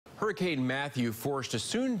Hurricane Matthew forced a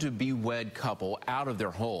soon-to-be-wed couple out of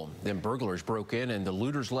their home. Then burglars broke in and the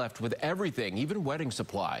looters left with everything, even wedding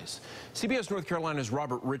supplies. CBS North Carolina's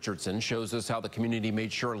Robert Richardson shows us how the community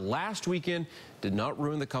made sure last weekend did not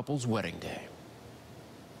ruin the couple's wedding day.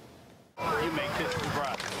 You make this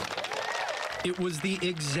right. It was the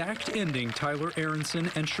exact ending Tyler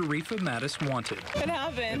Aronson and Sharifa Mattis wanted. It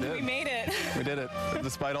happened. We made it. We did it.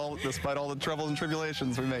 Despite all the troubles and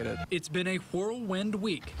tribulations, we made it. It's been a whirlwind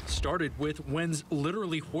week. Started with winds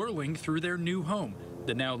literally whirling through their new home.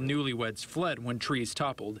 The now newlyweds fled when trees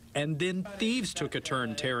toppled, and then thieves took a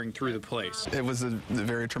turn tearing through the place. It was a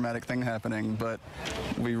very traumatic thing happening, but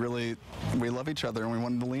we love each other and we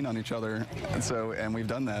wanted to lean on each other, and we've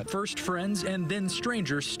done that. First friends and then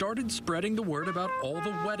strangers started spreading the word about all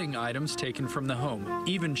the wedding items taken from the home,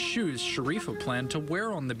 even shoes Sharifa planned to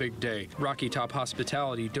wear on the big day. Rocky Top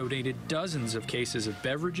Hospitality donated dozens of cases of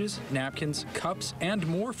beverages, napkins, cups, and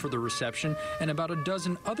more for the reception, and about a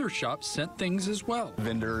dozen other shops sent things as well.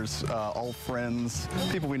 Vendors, all friends,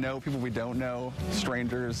 people we know, people we don't know,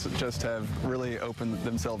 strangers just have really opened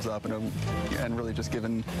themselves up and really just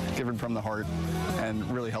given from the heart and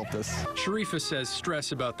really helped us. Sharifa says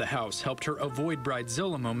stress about the house helped her avoid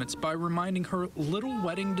bridezilla moments by reminding her little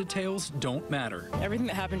wedding details don't matter. Everything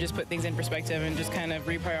that happened just put things in perspective and just kind of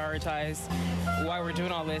reprioritize why we're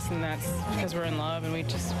doing all this, and that's because we're in love and we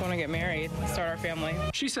just want to get married, start our family.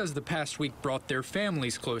 She says the past week brought their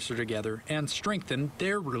families closer together and strengthened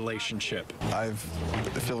their relationship. I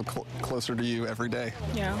feel closer to you every day.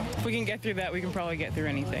 Yeah, if we can get through that, we can probably get through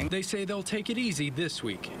anything. They say they'll take it easy this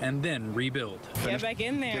week and then rebuild. Get back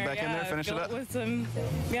in there. Get back in there, finish it up. With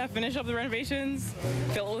finish up the renovations,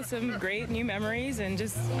 fill it with some great new memories, and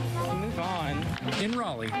just move on. In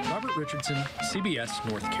Raleigh, Robert Richardson, CBS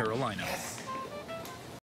North Carolina.